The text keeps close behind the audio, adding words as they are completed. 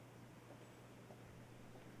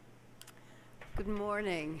Good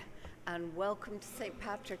morning and welcome to St.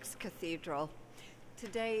 Patrick's Cathedral.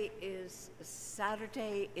 Today is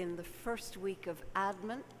Saturday in the first week of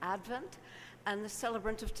Advent, and the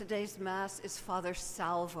celebrant of today's Mass is Father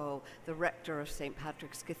Salvo, the rector of St.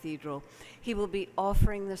 Patrick's Cathedral. He will be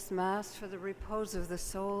offering this Mass for the repose of the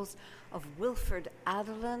souls of Wilfred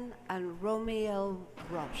Adelin and Romiel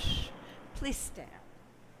Rush. Please stand.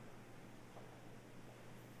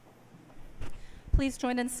 Please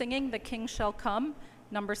join in singing The King Shall Come,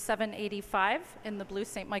 number 785 in the Blue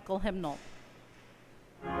St. Michael hymnal.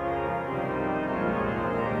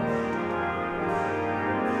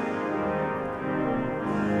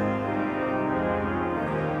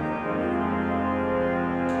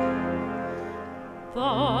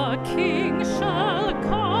 The King shall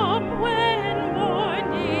come when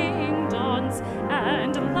morning dawns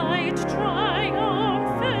and light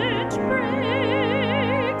triumphant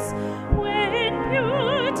breaks, when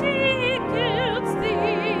beauty gilds the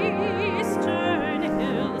eastern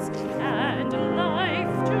hills and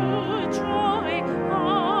life to joy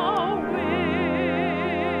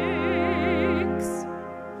awakes.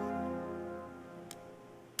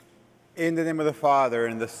 In the name of the Father,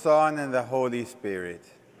 and the Son, and the Holy Spirit.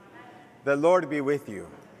 The Lord be with you.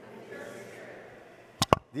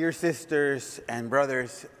 Dear sisters and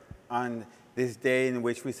brothers, on this day in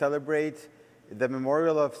which we celebrate the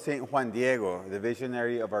memorial of St. Juan Diego, the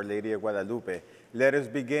visionary of Our Lady of Guadalupe, let us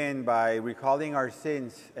begin by recalling our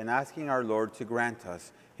sins and asking our Lord to grant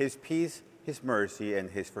us His peace, His mercy,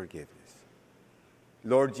 and His forgiveness.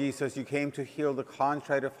 Lord Jesus, you came to heal the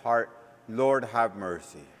contrite of heart. Lord, have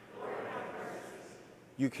mercy.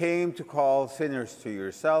 You came to call sinners to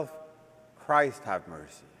yourself. Christ, have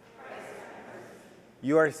mercy.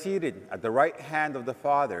 You are seated at the right hand of the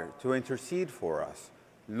Father to intercede for us.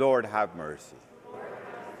 Lord, have mercy.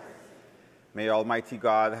 May Almighty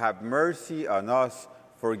God have mercy on us,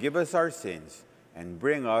 forgive us our sins, and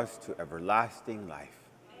bring us to everlasting life.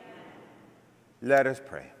 Amen. Let us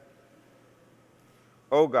pray.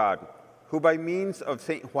 O God, who by means of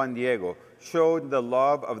St. Juan Diego showed the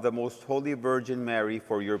love of the Most Holy Virgin Mary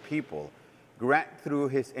for your people, grant through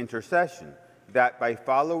his intercession that by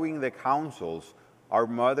following the counsels our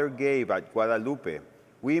mother gave at Guadalupe,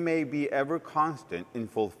 we may be ever constant in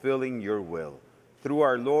fulfilling your will. Through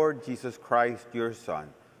our Lord Jesus Christ, your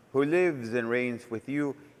Son, who lives and reigns with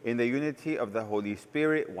you in the unity of the Holy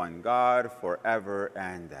Spirit, one God, forever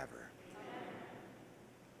and ever.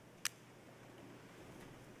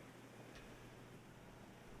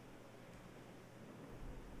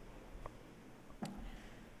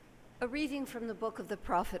 A reading from the book of the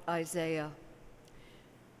prophet Isaiah.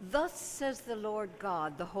 Thus says the Lord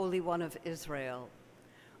God, the Holy One of Israel,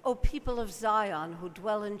 O people of Zion who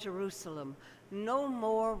dwell in Jerusalem, no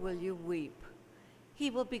more will you weep. He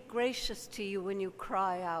will be gracious to you when you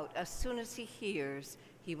cry out. As soon as he hears,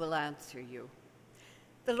 he will answer you.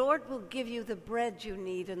 The Lord will give you the bread you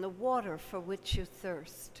need and the water for which you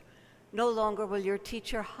thirst. No longer will your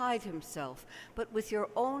teacher hide himself, but with your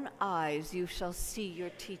own eyes you shall see your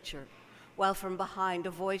teacher, while from behind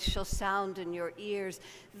a voice shall sound in your ears,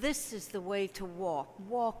 this is the way to walk,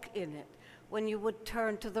 walk in it, when you would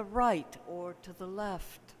turn to the right or to the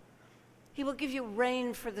left. He will give you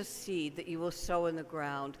rain for the seed that you will sow in the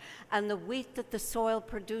ground, and the wheat that the soil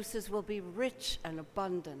produces will be rich and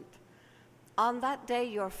abundant. On that day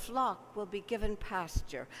your flock will be given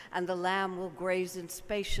pasture, and the lamb will graze in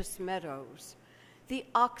spacious meadows. The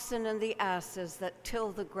oxen and the asses that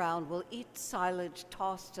till the ground will eat silage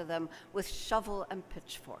tossed to them with shovel and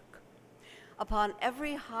pitchfork. Upon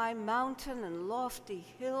every high mountain and lofty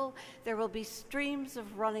hill there will be streams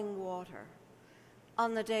of running water.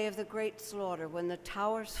 On the day of the great slaughter, when the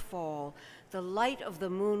towers fall, the light of the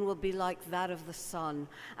moon will be like that of the sun,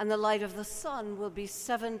 and the light of the sun will be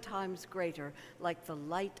 7 times greater, like the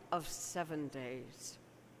light of 7 days.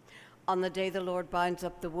 On the day the Lord binds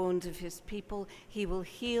up the wounds of his people, he will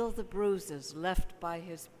heal the bruises left by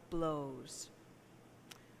his blows.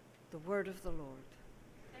 The word of the Lord.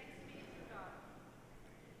 Thanks be to God.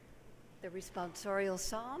 The responsorial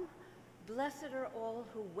psalm, Blessed are all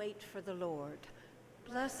who wait for the Lord.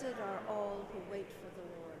 Blessed are all who wait for the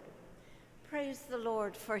Lord. Praise the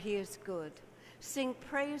Lord, for he is good. Sing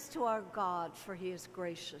praise to our God, for he is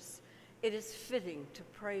gracious. It is fitting to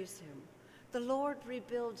praise him. The Lord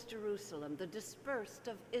rebuilds Jerusalem. The dispersed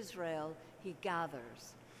of Israel he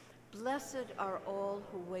gathers. Blessed are all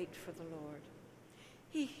who wait for the Lord.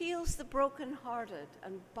 He heals the brokenhearted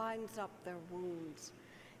and binds up their wounds.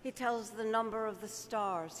 He tells the number of the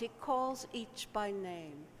stars. He calls each by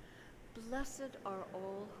name. Blessed are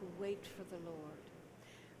all who wait for the Lord.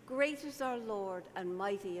 Great is our Lord and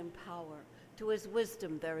mighty in power. To his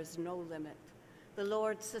wisdom there is no limit. The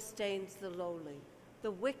Lord sustains the lowly.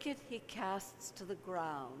 The wicked he casts to the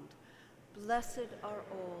ground. Blessed are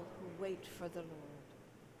all who wait for the Lord.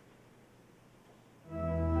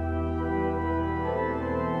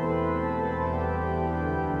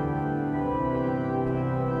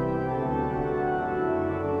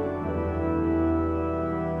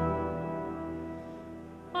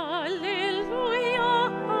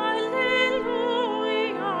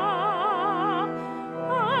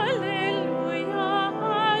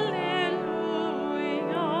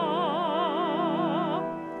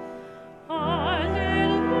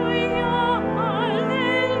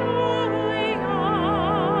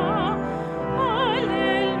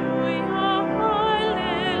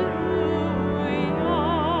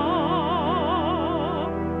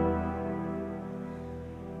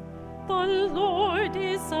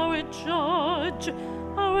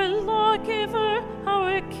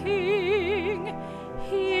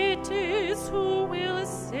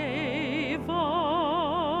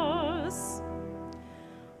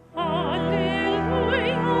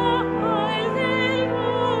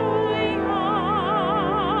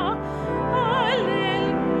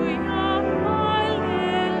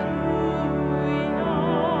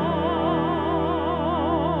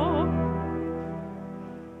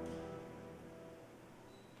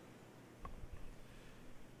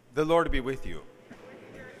 The Lord be with you.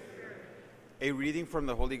 A reading from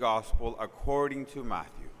the Holy Gospel according to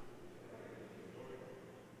Matthew.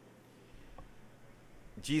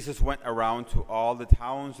 Jesus went around to all the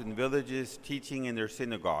towns and villages, teaching in their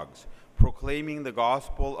synagogues, proclaiming the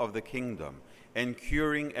gospel of the kingdom, and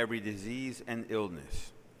curing every disease and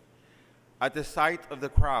illness. At the sight of the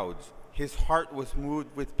crowds, his heart was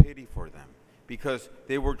moved with pity for them, because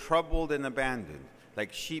they were troubled and abandoned,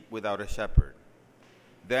 like sheep without a shepherd.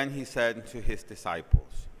 Then he said to his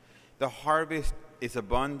disciples, "The harvest is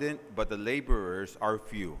abundant, but the laborers are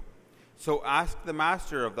few. So ask the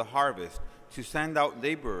master of the harvest to send out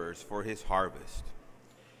laborers for his harvest."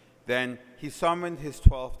 Then he summoned his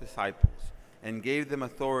 12 disciples and gave them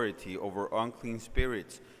authority over unclean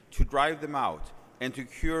spirits to drive them out and to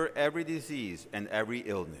cure every disease and every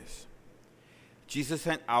illness. Jesus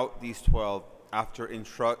sent out these 12 after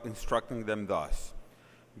instructing them thus: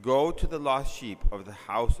 "Go to the lost sheep of the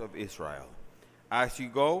house of Israel. As you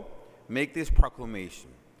go, make this proclamation: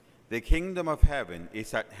 the kingdom of heaven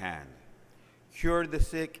is at hand. Cure the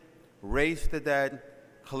sick, raise the dead,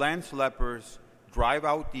 cleanse lepers, drive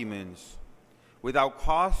out demons. Without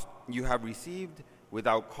cost you have received,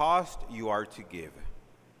 without cost you are to give."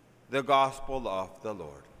 The Gospel of the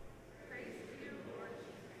Lord.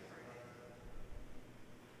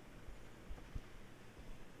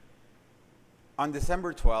 On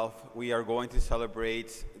December 12th, we are going to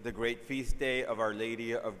celebrate the great feast day of Our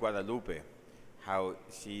Lady of Guadalupe, how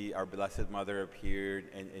our Blessed Mother appeared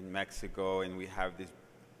in Mexico, and we have this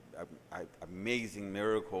amazing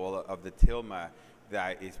miracle of the tilma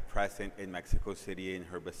that is present in Mexico City in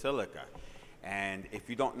her basilica. And if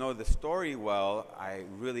you don't know the story well, I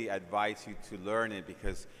really advise you to learn it,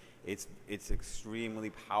 because it's extremely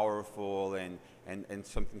powerful and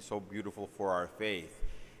something so beautiful for our faith.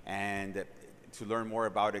 And to learn more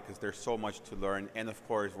about it, because there's so much to learn, and of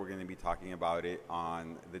course we're going to be talking about it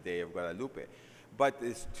on the day of Guadalupe. But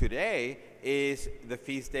today is the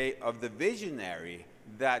feast day of the visionary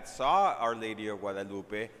that saw Our Lady of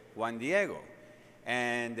Guadalupe, Juan Diego.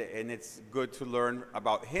 And it's good to learn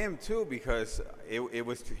about him too, because it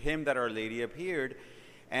was to him that Our Lady appeared.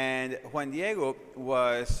 And Juan Diego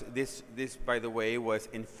was, this by the way, was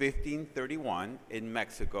in 1531 in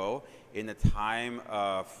Mexico, in a time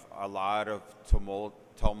of a lot of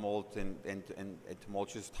tumult and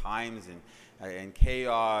tumultuous times and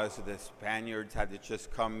chaos. The Spaniards had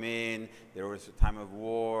just come in. There was a time of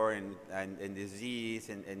war and disease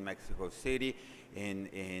in Mexico City.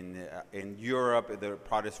 In Europe, the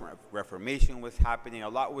Protestant Reformation was happening. A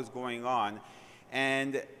lot was going on.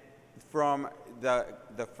 And from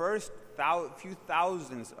the first few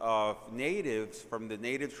thousands of natives from the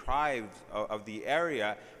native tribes of the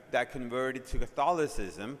area that converted to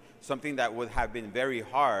Catholicism, something that would have been very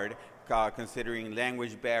hard considering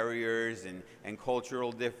language barriers and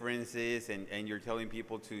cultural differences, and you're telling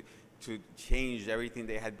people to change everything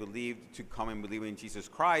they had believed to come and believe in Jesus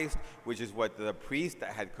Christ, which is what the priest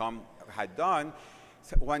that had come had done.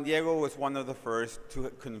 So Juan Diego was one of the first to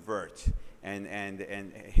convert, and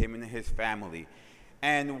him and his family.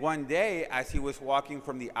 And one day, as he was walking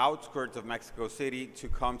from the outskirts of Mexico City to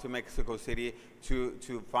come to Mexico City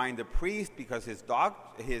to find a priest, because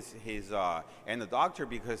and a doctor,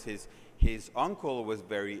 because his uncle was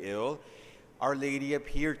very ill, Our Lady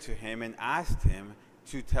appeared to him and asked him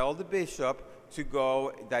to tell the bishop to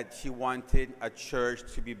go, that she wanted a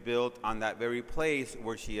church to be built on that very place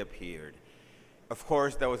where she appeared. Of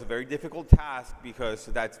course, that was a very difficult task, because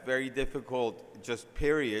that's very difficult, just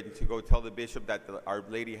period, to go tell the bishop that Our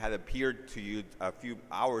Lady had appeared to you a few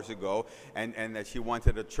hours ago, and that she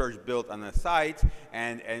wanted a church built on the site,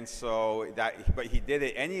 and so that, but he did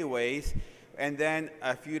it anyways. And then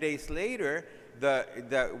a few days later,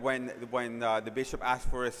 when the bishop asked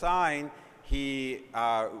for a sign, she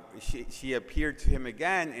appeared to him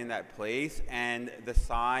again in that place, and the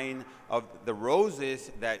sign of the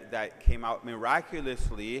roses that came out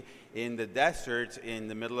miraculously in the desert in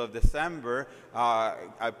the middle of December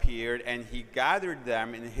appeared, and he gathered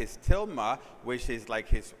them in his tilma, which is like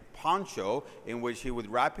his poncho, in which he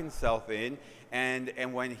would wrap himself in.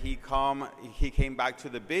 And when he came back to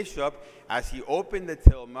the bishop, as he opened the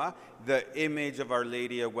tilma, the image of Our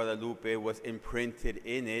Lady of Guadalupe was imprinted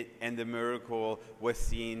in it, and the miracle was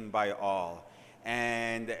seen by all.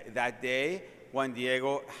 And that day, Juan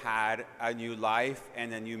Diego had a new life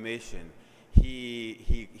and a new mission.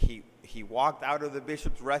 He walked out of the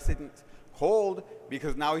bishop's residence cold,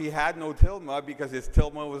 because now he had no tilma, because his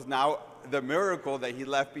tilma was now the miracle that he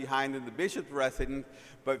left behind in the bishop's residence,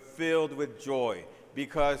 but filled with joy,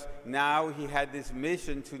 because now he had this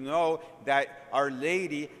mission to know that Our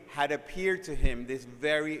Lady had appeared to him, this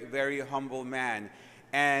very, very humble man.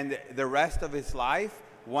 And the rest of his life,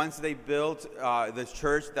 once they built the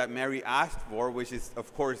church that Mary asked for, which is,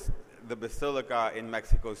 of course, the Basilica in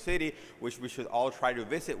Mexico City, which we should all try to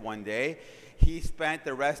visit one day, he spent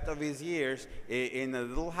the rest of his years in a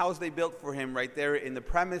little house they built for him right there in the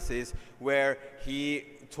premises, where he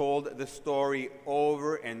told the story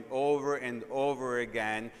over and over and over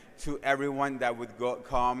again to everyone that would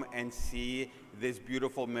come and see this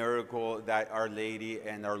beautiful miracle that Our Lady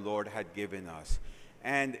and our Lord had given us.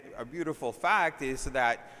 And a beautiful fact is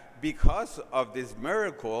that because of this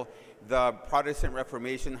miracle, the Protestant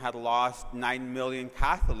Reformation had lost 9 million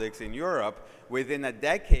Catholics in Europe. Within a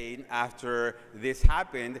decade after this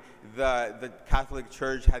happened, the Catholic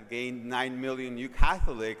Church had gained 9 million new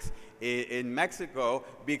Catholics in Mexico,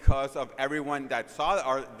 because of everyone that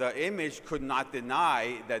saw the image could not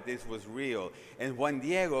deny that this was real. And Juan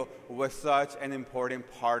Diego was such an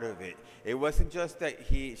important part of it. It wasn't just that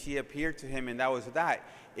she appeared to him and that was that.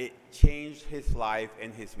 It changed his life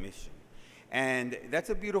and his mission. And that's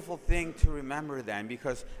a beautiful thing to remember then,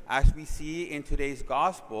 because as we see in today's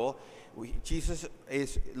gospel, Jesus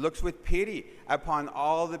looks with pity upon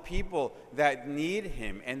all the people that need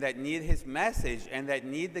him and that need his message and that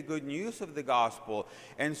need the good news of the gospel.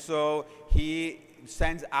 And so he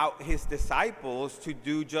sends out his disciples to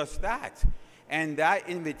do just that. And that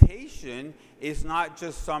invitation is not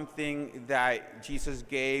just something that Jesus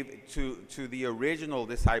gave to the original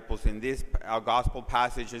disciples. In this gospel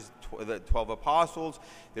passage is the 12 apostles.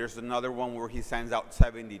 There's another one where he sends out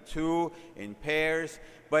 72 in pairs.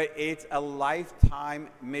 But it's a lifetime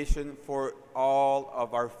mission for all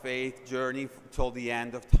of our faith journey till the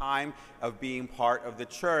end of time of being part of the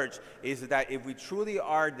church, is that if we truly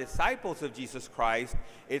are disciples of Jesus Christ,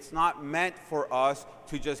 it's not meant for us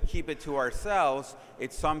to just keep it to ourselves.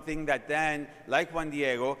 It's something that then, like Juan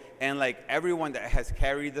Diego and like everyone that has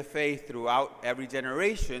carried the faith throughout every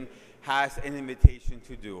generation, has an invitation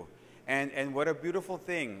to do. And what a beautiful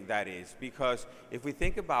thing that is, because if we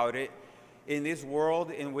think about it, in this world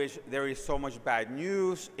in which there is so much bad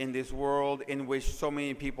news, in this world in which so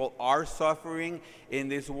many people are suffering, in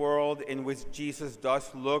this world in which Jesus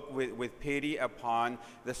does look with pity upon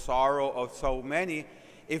the sorrow of so many,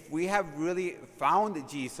 if we have really found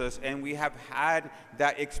Jesus and we have had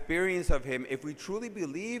that experience of him, if we truly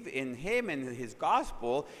believe in him and his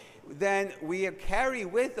gospel, then we carry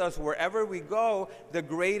with us wherever we go the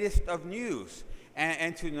greatest of news.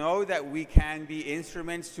 And to know that we can be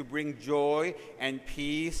instruments to bring joy and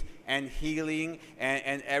peace and healing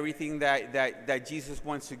and everything that Jesus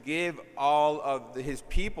wants to give all of his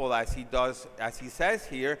people, as he does, as he says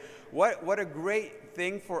here. What a great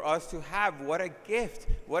thing for us to have. What a gift.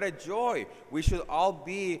 What a joy. We should all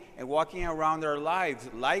be walking around our lives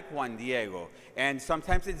like Juan Diego. And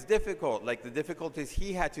sometimes it's difficult, like the difficulties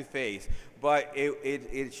he had to face. But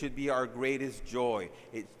it should be our greatest joy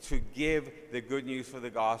to give the good news for the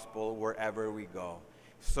gospel wherever we go.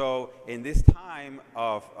 So in this time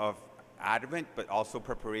of Advent, but also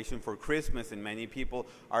preparation for Christmas, and many people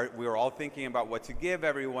we're all thinking about what to give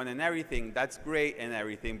everyone and everything. That's great and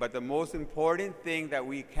everything, but the most important thing that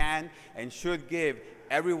we can and should give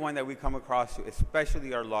everyone that we come across to,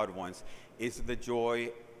 especially our loved ones, is the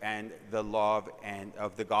joy and the love and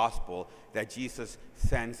of the gospel that Jesus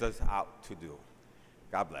sends us out to do.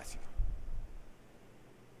 God bless you.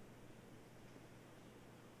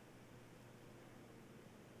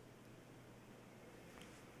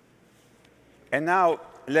 And now,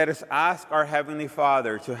 let us ask our Heavenly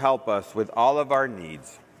Father to help us with all of our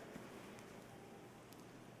needs.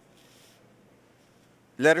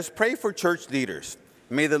 Let us pray for church leaders.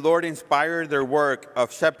 May the Lord inspire their work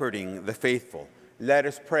of shepherding the faithful. Let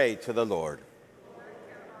us pray to the Lord.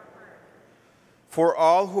 For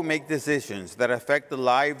all who make decisions that affect the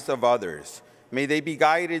lives of others, may they be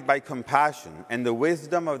guided by compassion and the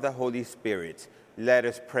wisdom of the Holy Spirit. Let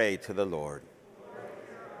us pray to the Lord.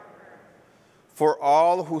 For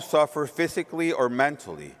all who suffer physically or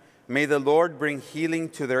mentally, may the Lord bring healing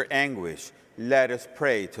to their anguish. Let us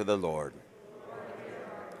pray to the Lord.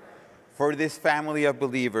 For this family of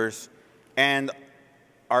believers and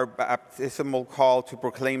our baptismal call to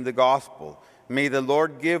proclaim the gospel, may the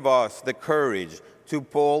Lord give us the courage to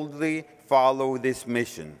boldly follow this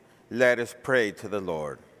mission. Let us pray to the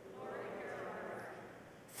Lord.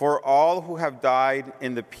 For all who have died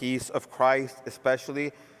in the peace of Christ,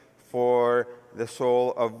 especially for the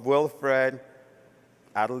soul of Wilfred,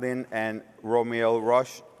 Adeline, and Romeo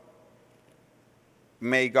Rush,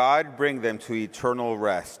 may God bring them to eternal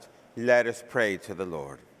rest. Let us pray to the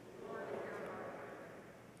Lord.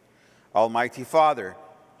 Almighty Father,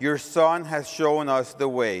 your Son has shown us the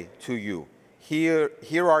way to you. Hear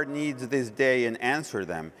our needs this day and answer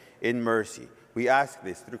them in mercy. We ask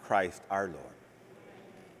this through Christ our Lord.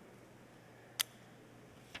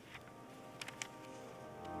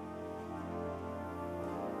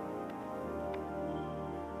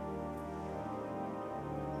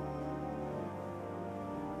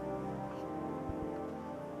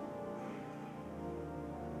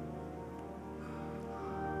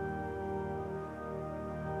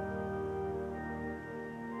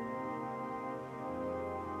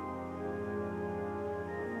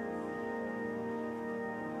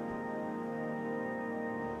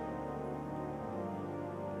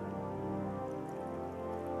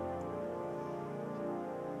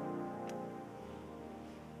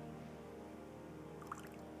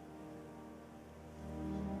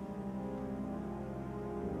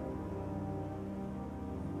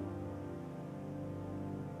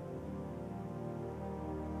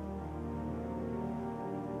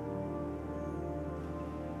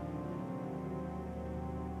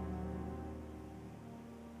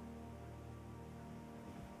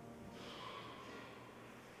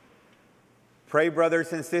 Pray,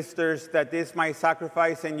 brothers and sisters, that this my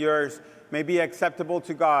sacrifice and yours may be acceptable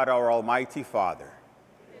to God, our Almighty Father.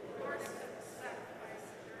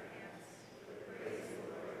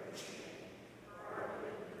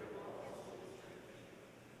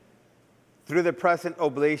 Through the present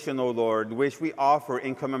oblation, O Lord, which we offer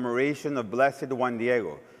in commemoration of Blessed Juan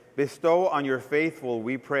Diego, bestow on your faithful,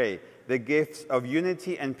 we pray, the gifts of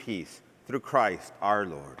unity and peace through Christ our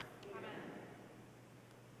Lord.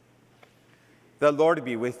 The Lord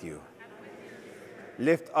be with you.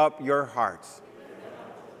 Lift up your hearts.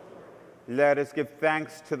 Let us give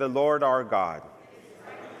thanks to the Lord our God.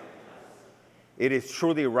 It is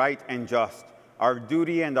truly right and just, our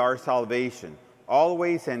duty and our salvation,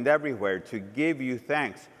 always and everywhere to give you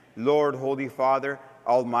thanks, Lord, Holy Father,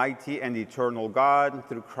 Almighty and eternal God,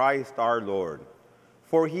 through Christ our Lord.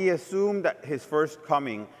 For he assumed at his first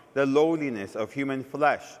coming the lowliness of human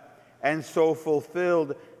flesh, and so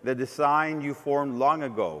fulfilled the design you formed long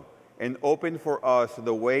ago, and opened for us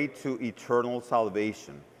the way to eternal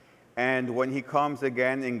salvation. And when he comes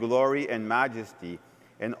again in glory and majesty,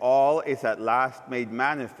 and all is at last made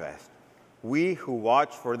manifest, we who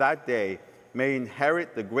watch for that day may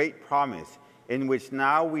inherit the great promise in which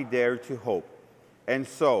now we dare to hope. And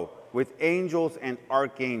so, with angels and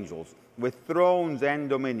archangels, with thrones and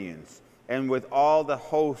dominions, and with all the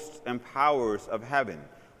hosts and powers of heaven,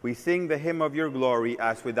 we sing the hymn of your glory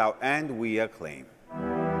as without end we acclaim.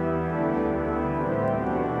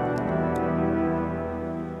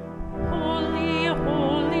 Holy,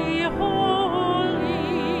 holy,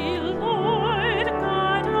 holy, Lord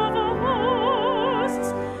God of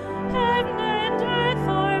hosts, heaven and earth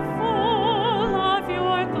are full of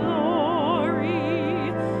your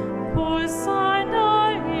glory.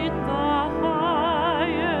 Hosanna in the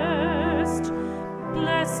highest.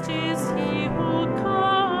 Blessed is he who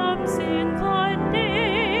comes in the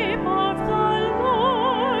name of the Lord.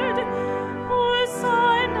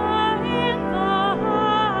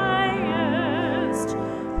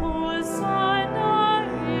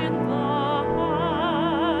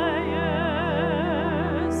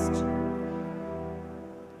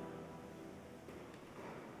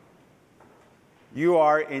 You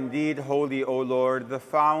are indeed holy, O Lord, the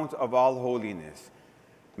fount of all holiness.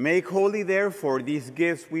 Make holy, therefore, these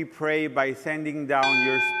gifts, we pray, by sending down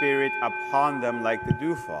your Spirit upon them like the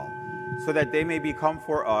dewfall, so that they may become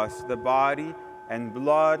for us the body and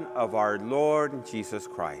blood of our Lord Jesus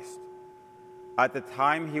Christ. At the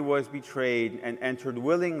time he was betrayed and entered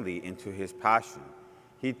willingly into his passion,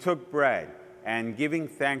 he took bread and, giving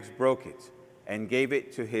thanks, broke it and gave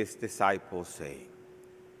it to his disciples, saying,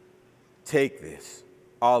 "Take this,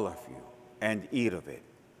 all of you, and eat of it,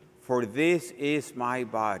 for this is my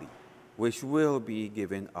body, which will be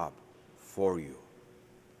given up for you."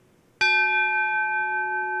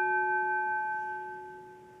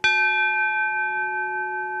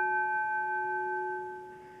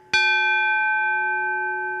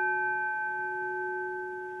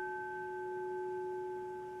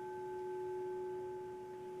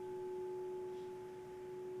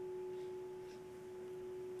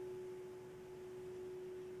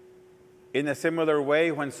 In a similar way,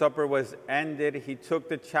 when supper was ended, he took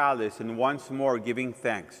the chalice, and once more giving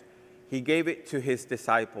thanks, he gave it to his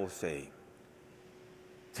disciples, saying,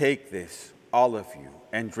 "Take this, all of you,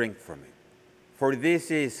 and drink from it. For this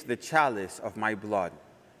is the chalice of my blood,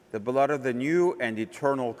 the blood of the new and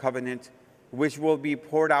eternal covenant, which will be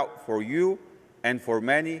poured out for you and for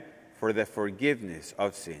many for the forgiveness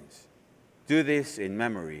of sins. Do this in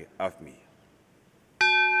memory of me."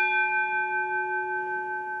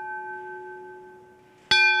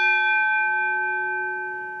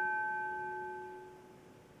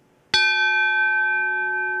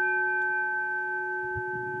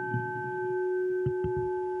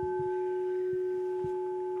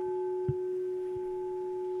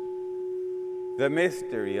 The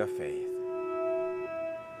mystery of faith.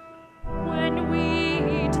 When we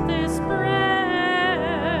eat this bread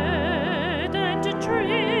and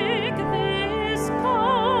drink this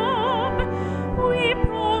cup, we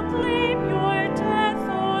proclaim your death,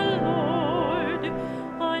 O Lord,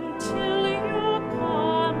 until you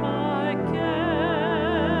come again.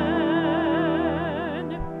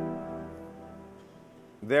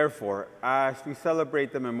 Therefore, as we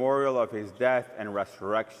celebrate the memorial of his death and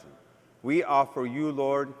resurrection, we offer you,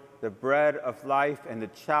 Lord, the bread of life and the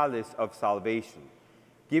chalice of salvation,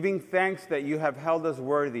 giving thanks that you have held us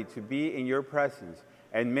worthy to be in your presence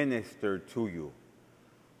and minister to you.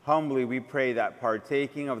 Humbly we pray that,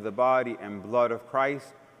 partaking of the body and blood of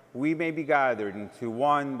Christ, we may be gathered into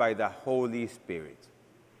one by the Holy Spirit.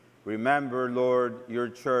 Remember, Lord, your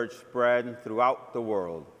church spread throughout the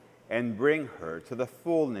world, and bring her to the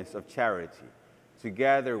fullness of charity,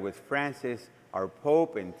 together with Francis, our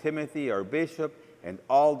Pope, and Timothy, our Bishop, and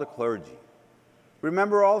all the clergy.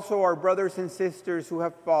 Remember also our brothers and sisters who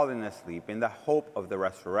have fallen asleep in the hope of the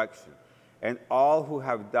resurrection, and all who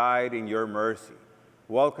have died in your mercy.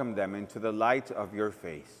 Welcome them into the light of your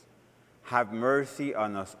face. Have mercy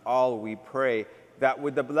on us all, we pray, that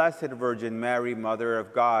with the Blessed Virgin Mary, Mother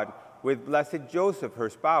of God, with Blessed Joseph, her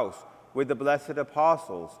spouse, with the blessed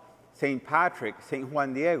apostles, St. Patrick, St.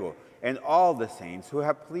 Juan Diego, and all the saints who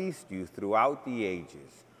have pleased you throughout the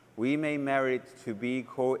ages, we may merit to be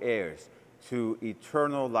co-heirs to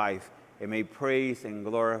eternal life, and may praise and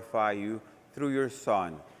glorify you through your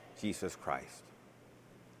Son, Jesus Christ.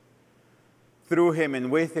 Through him, and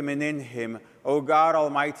with him, and in him, O God,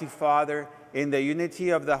 Almighty Father, in the unity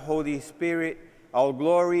of the Holy Spirit, all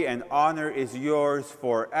glory and honor is yours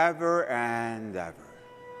forever and ever.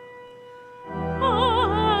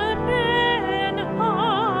 Amen, amen, amen.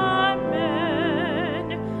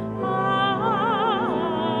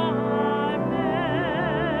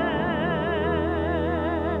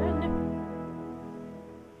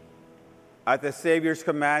 At the Savior's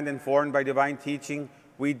command, informed by divine teaching,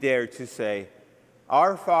 we dare to say,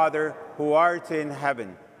 Our Father, who art in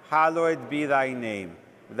heaven, hallowed be thy name.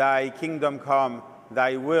 Thy kingdom come,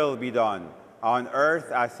 thy will be done, on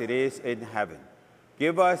earth as it is in heaven.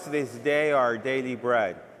 Give us this day our daily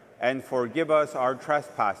bread, and forgive us our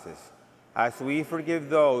trespasses, as we forgive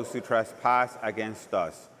those who trespass against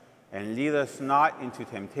us. And lead us not into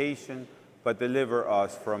temptation, but deliver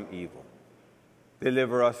us from evil.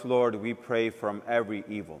 Deliver us, Lord, we pray, from every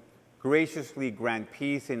evil. Graciously grant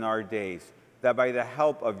peace in our days, that by the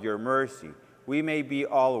help of your mercy we may be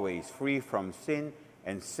always free from sin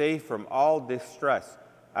and safe from all distress,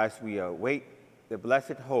 as we await the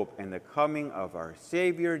blessed hope and the coming of our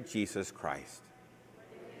Savior, Jesus Christ.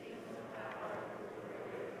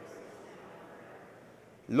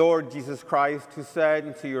 Lord Jesus Christ, who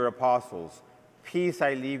said to your apostles, Peace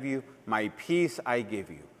I leave you, my peace I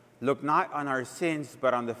give you. Look not on our sins,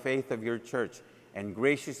 but on the faith of your church, and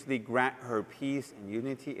graciously grant her peace and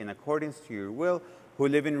unity in accordance to your will, who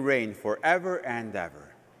live and reign forever and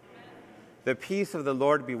ever. The peace of the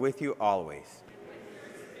Lord be with you always.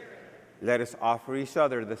 Let us offer each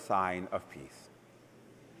other the sign of peace.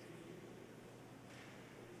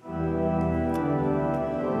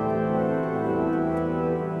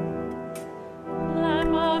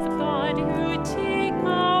 Lamb of God, who take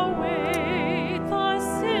away the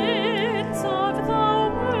sins of the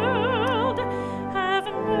world, have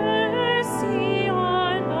mercy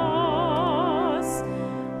on us.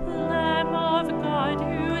 Lamb of God,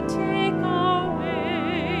 who take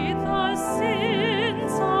away the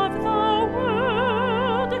sins of the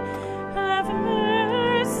world, have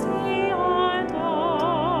mercy on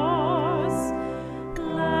us.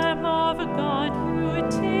 Lamb of God, who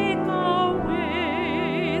take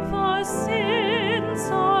away the sins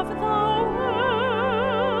of the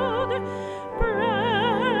world,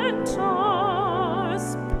 grant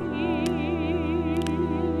us peace.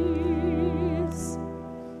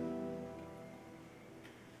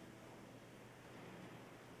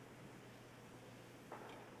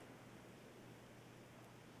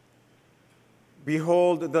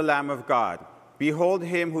 Behold the Lamb of God. Behold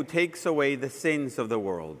him who takes away the sins of the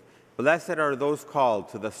world. Blessed are those called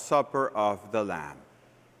to the supper of the Lamb.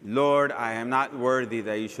 Lord, I am not worthy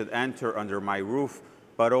that you should enter under my roof,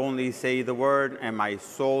 but only say the word, and my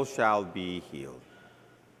soul shall be healed.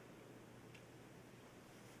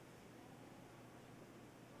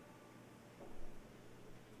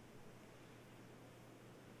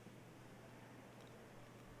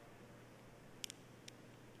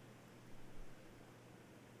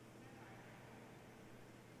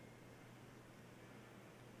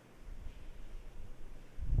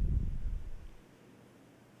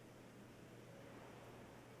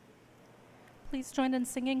 Please join in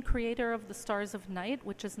singing Creator of the Stars of Night,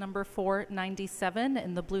 which is number 497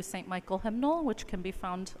 in the Blue St. Michael hymnal, which can be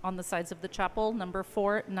found on the sides of the chapel, number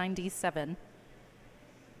 497.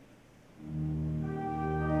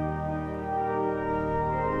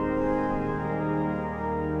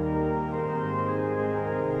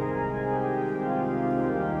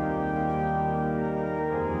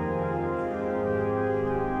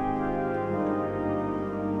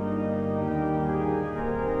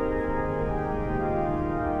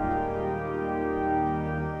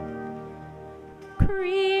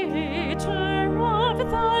 Creator of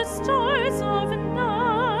the stars of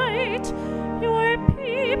night, your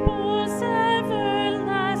people's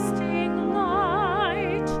everlasting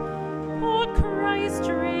light. O Christ,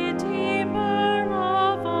 Redeemer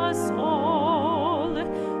of us all,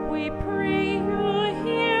 we pray you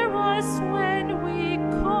hear us when we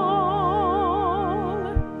call.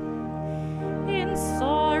 In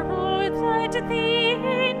sorrow that the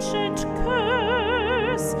ancient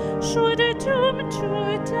curse should doom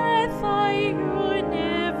to death our universe,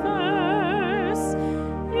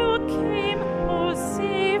 you came, O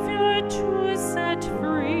Savior, to set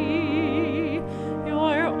free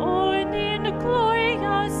your own in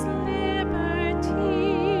glorious liberty.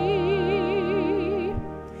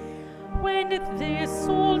 When this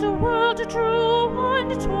old world drew on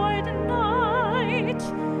toward night,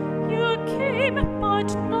 you came,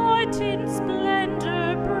 but not in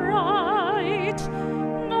splendor bright,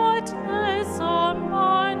 not as a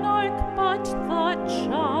monarch, but the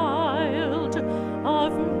child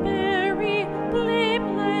of Mary,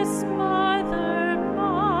 blameless mother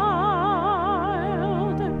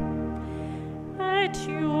mild. At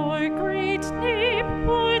your great name,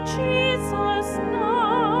 O Jesus,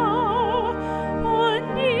 now all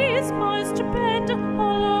knees must bend,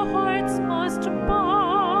 all hearts must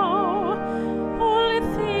bow, all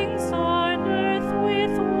things on earth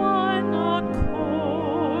with one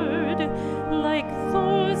accord, like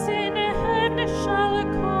those in heaven, shall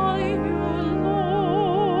call you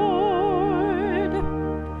Lord.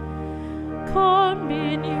 Come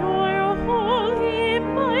in your holy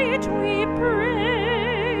might, we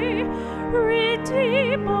pray.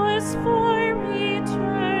 Redeem us for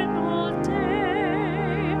eternal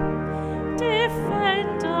day.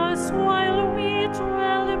 Defend us while we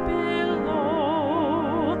dwell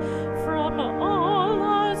below from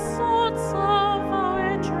all assaults of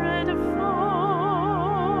our dread foe.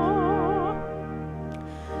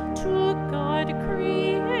 To God,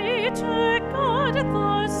 Creator, God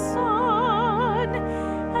the Son,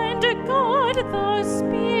 and God the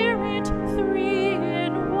Spirit, three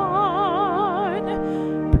in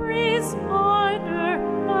one, praise, honor,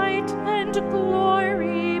 might, and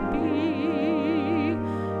glory be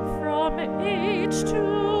from age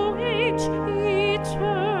to age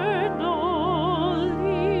eternally.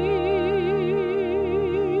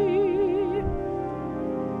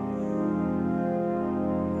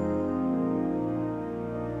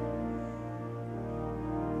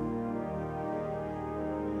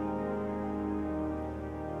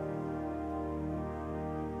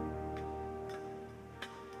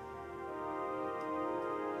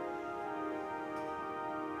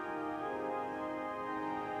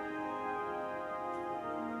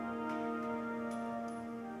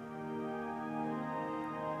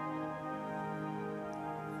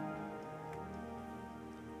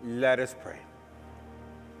 Let us pray.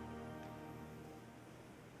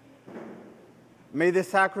 May the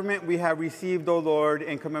sacrament we have received, O Lord,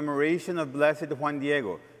 in commemoration of Blessed Juan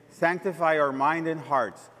Diego, sanctify our mind and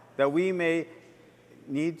hearts, that we may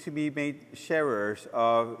need to be made sharers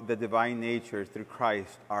of the divine nature through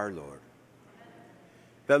Christ our Lord.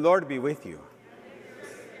 The Lord be with you.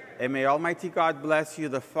 And may Almighty God bless you,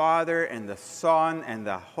 the Father, and the Son, and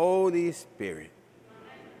the Holy Spirit.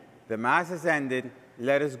 The Mass is ended.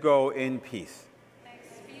 Let us go in peace.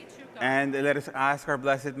 Thanks be to God. And let us ask our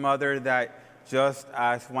Blessed Mother that just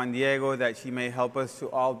as Juan Diego, that she may help us to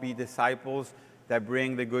all be disciples that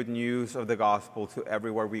bring the good news of the gospel to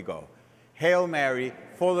everywhere we go. Hail Mary,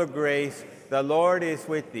 full of grace, the Lord is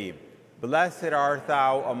with thee. Blessed art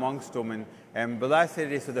thou amongst women, and blessed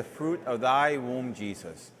is the fruit of thy womb,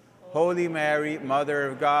 Jesus. Holy Mary, Mother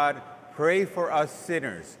of God, pray for us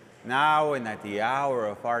sinners, now and at the hour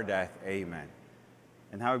of our death. Amen.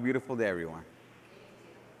 And have a beautiful day, everyone.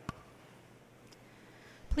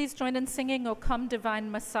 Please join in singing O Come Divine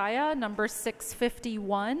Messiah, number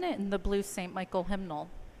 651 in the Blue St. Michael Hymnal.